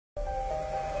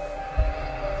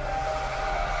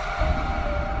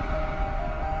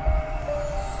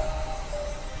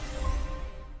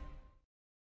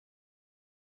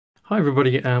Hi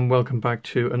everybody and welcome back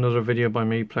to another video by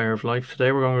me, Player of Life.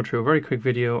 Today we're going to go through a very quick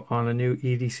video on a new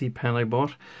EDC pen I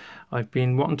bought. I've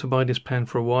been wanting to buy this pen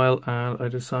for a while and I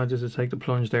decided to take the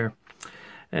plunge there.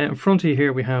 In front of you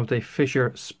here we have the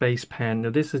Fisher Space Pen. Now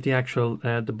this is the actual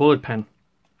the bullet pen,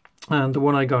 and the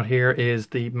one I got here is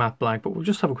the matte black, but we'll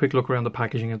just have a quick look around the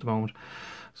packaging at the moment.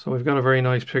 So we've got a very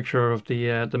nice picture of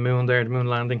the moon there, the moon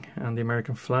landing and the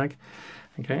American flag.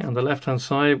 Okay, on the left hand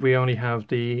side we only have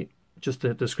just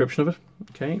the description of it.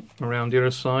 Okay, around the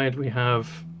other side we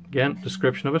have again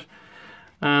description of it,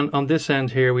 and on this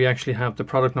end here we actually have the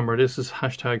product number. This is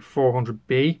hashtag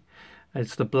 400B.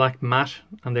 It's the black matte,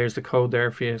 and there's the code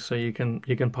there for you, so you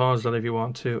can pause that if you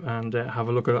want to and have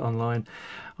a look at it online.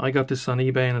 I got this on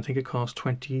eBay and I think it cost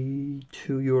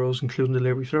 €22 including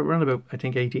delivery, so around about I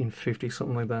think 18.50,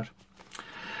 something like that.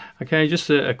 Okay, just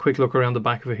a quick look around the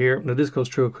back of it here. Now this goes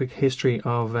through a quick history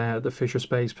of the Fisher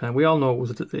Space Pen. We all know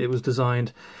it was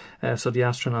designed so the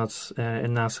astronauts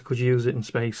in NASA could use it in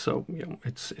space. So you know,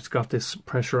 it's got this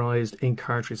pressurized ink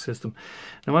cartridge system.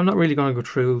 Now I'm not really going to go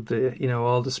through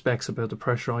all the specs about the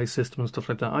pressurized system and stuff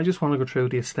like that. I just want to go through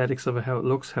the aesthetics of it, how it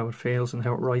looks, how it feels, and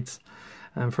how it writes.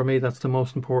 And for me, that's the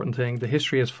most important thing. The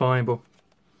history is fine, but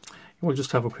we'll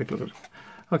just have a quick look at it.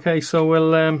 Okay, so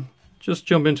we'll just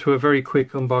jump into a very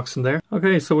quick unboxing there.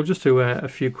 Okay, so we'll just do a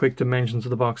few quick dimensions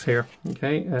of the box here.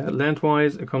 Okay,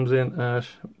 lengthwise it comes in at,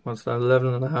 what's that,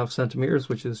 11.5 centimeters,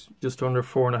 which is just under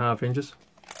 4.5 inches.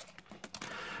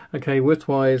 Okay,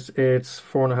 widthwise it's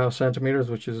 4.5 centimeters,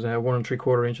 which is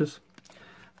 1.75 inches.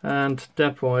 And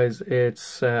depthwise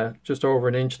it's just over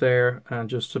an inch there and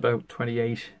just about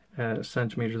 28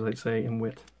 centimeters, I'd say, in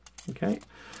width. Okay,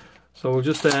 so we'll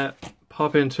just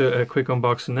pop into a quick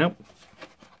unboxing now.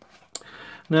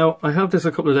 Now I have this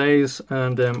a couple of days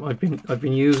and I've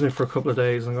been using it for a couple of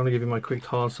days. I'm going to give you my quick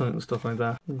thoughts on it and stuff like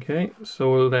that. Okay,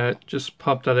 so we'll just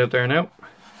pop that out there now.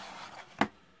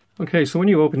 Okay, so when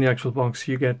you open the actual box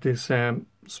you get this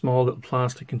small little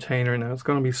plastic container. Now it's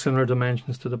going to be similar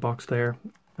dimensions to the box there,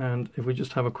 and if we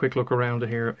just have a quick look around it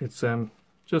here, it's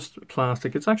just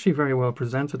plastic. It's actually very well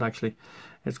presented actually.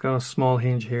 It's got a small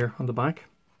hinge here on the back.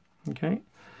 Okay.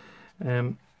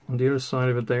 On the other side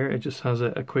of it there, it just has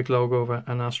a quick logo of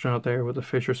an astronaut there with the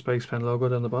Fisher Space Pen logo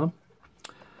down the bottom.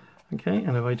 Okay,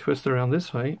 and if I twist it around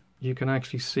this way, you can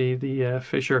actually see the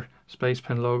Fisher Space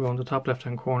Pen logo on the top left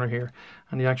hand corner here,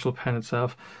 and the actual pen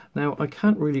itself. Now I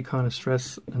can't really kind of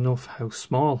stress enough how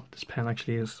small this pen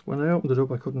actually is. When I opened it up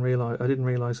I didn't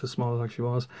realize how small it actually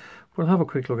was, but I'll have a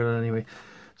quick look at it anyway.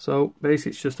 So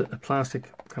basically it's just a plastic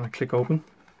kind of click open.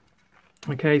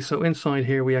 Okay, so inside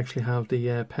here we actually have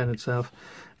the pen itself.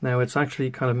 Now it's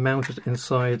actually kind of mounted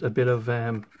inside a bit of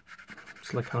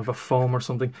it's like kind of a foam or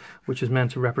something, which is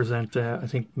meant to represent I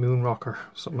think moon rock or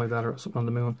something like that, or something on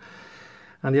the moon.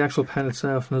 And the actual pen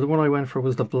itself, now the one I went for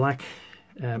was the black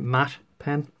matte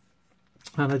pen,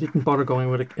 and I didn't bother going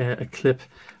with a clip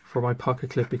for my pocket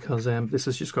clip because this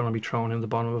is just going to be thrown in the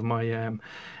bottom of my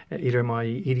either my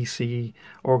EDC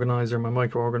organizer, my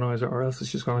micro organizer, or else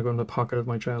it's just going to go in the pocket of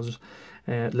my trousers,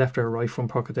 left or right front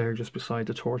pocket there just beside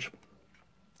the torch.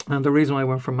 And the reason why I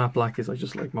went for matte black is I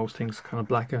just like most things kind of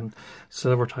black and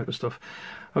silver type of stuff.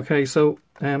 Okay, so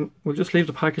we'll just leave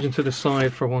the packaging to the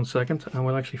side for 1 second and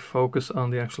we'll actually focus on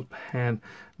the actual pen.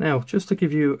 Now, just to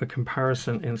give you a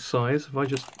comparison in size, if I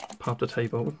just pop the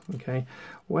tape open, okay,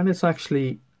 when it's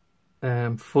actually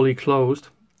fully closed,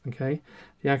 okay,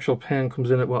 the actual pen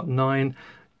comes in at what, 9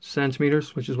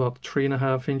 centimeters, which is what,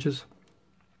 3.5 inches.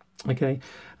 Okay,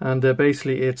 and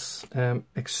basically it's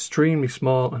extremely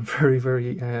small and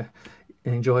very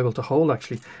enjoyable to hold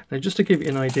actually. Now just to give you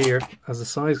an idea as a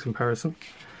size comparison,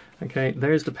 okay,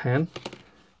 there's the pen,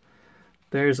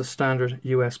 there's a standard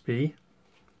USB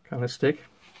kind of stick,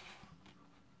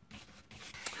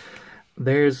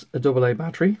 there's a AA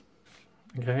battery,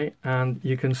 okay, and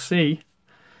you can see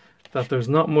that there's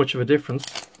not much of a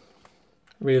difference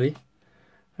really.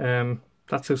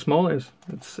 That's how small it is.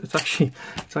 It's actually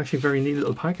a very neat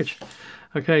little package.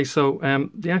 Okay, so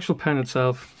the actual pen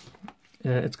itself,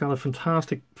 it's got a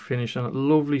fantastic finish on it,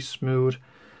 lovely smooth,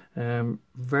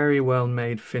 very well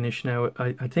made finish. Now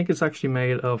I think it's actually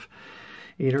made of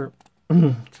either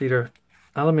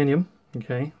aluminium,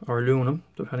 okay, or aluminum,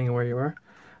 depending on where you are,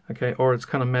 okay, or it's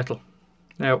kind of metal.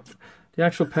 Now the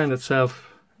actual pen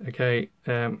itself, okay,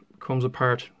 comes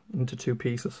apart into 2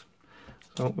 pieces.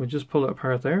 So we just pull it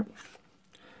apart there.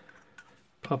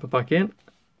 Pop it back in,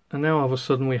 and now all of a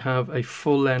sudden we have a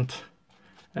full-length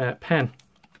pen.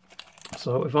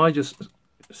 So if I just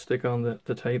stick on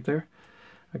the tape there,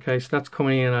 okay, so that's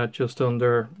coming in at just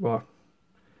under what,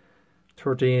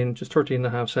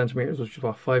 13.5 centimeters, which is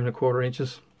what, 5.25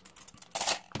 inches.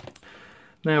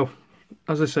 Now,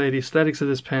 as I say, the aesthetics of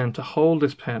this pen, to hold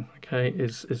this pen, okay,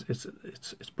 it's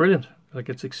brilliant. Like,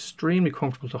 it's extremely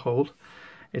comfortable to hold.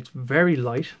 It's very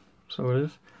light, so it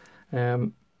is.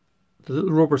 The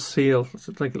little rubber seal, it's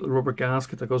like a little rubber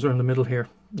gasket that goes around the middle here.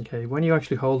 Okay, when you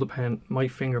actually hold the pen, my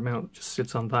finger mount just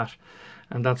sits on that,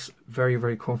 and that's very,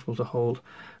 very comfortable to hold.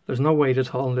 There's no weight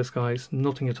at all in this, guys,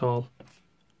 nothing at all.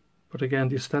 But again,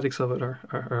 the aesthetics of it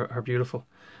are beautiful.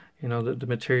 You know, the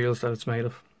materials that it's made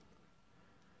of.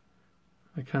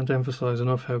 I can't emphasize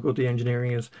enough how good the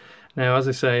engineering is. Now, as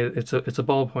I say, it's a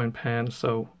ballpoint pen,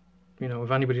 so you know,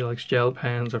 if anybody likes gel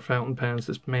pens or fountain pens,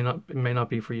 this may not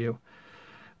be for you.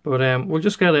 But we'll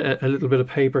just get a little bit of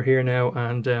paper here now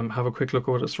and have a quick look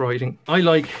at what it's writing. I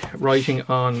like writing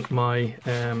on my,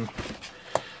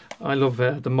 I love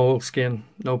the Moleskine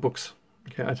notebooks.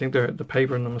 Okay, I think the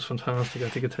paper in them is fantastic. I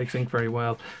think it takes ink very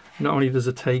well. Not only does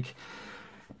it take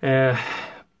a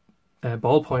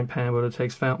ballpoint pen, but it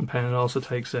takes fountain pen. It also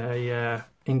takes a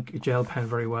ink gel pen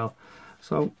very well.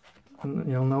 So, you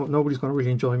know, nobody's going to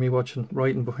really enjoy me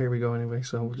writing, but here we go anyway.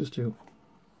 So we'll just do.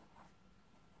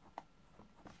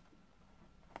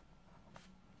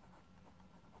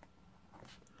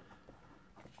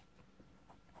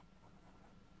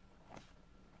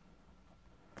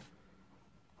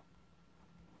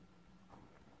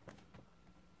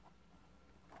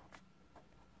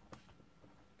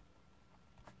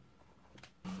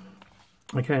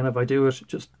 Okay, and if I do it,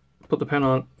 just put the pen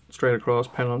on straight across,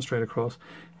 pen on straight across.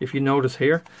 If you notice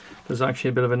here, there's actually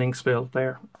a bit of an ink spill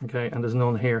there, okay, and there's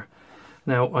none here.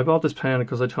 Now, I bought this pen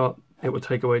because I thought it would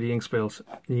take away the ink spills.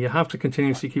 You have to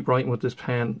continuously keep writing with this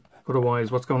pen,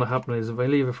 otherwise what's going to happen is if I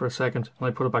leave it for a second and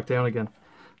I put it back down again,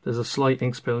 there's a slight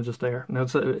ink spill just there. Now,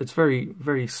 it's very,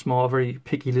 very small, very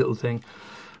picky little thing,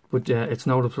 but it's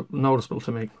noticeable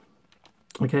to me.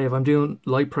 Okay, if I'm doing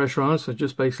light pressure on it, so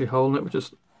just basically holding it with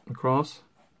just across,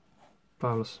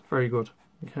 fabulous, very good.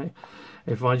 Okay,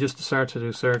 if I just start to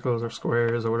do circles or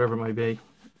squares or whatever it might be,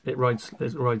 it writes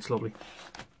lovely.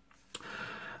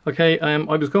 Okay, I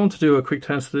was going to do a quick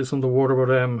test of this underwater,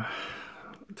 but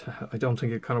I don't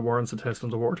think it kind of warrants a test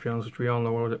underwater, to be honest, which we all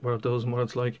know what it does and what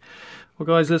it's like. Well,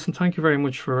 guys, listen, thank you very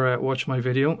much for watching my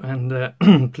video,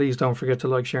 and please don't forget to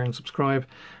like, share and subscribe,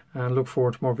 and look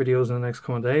forward to more videos in the next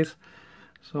coming days.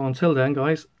 So until then,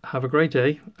 guys, have a great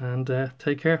day and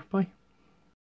take care. Bye.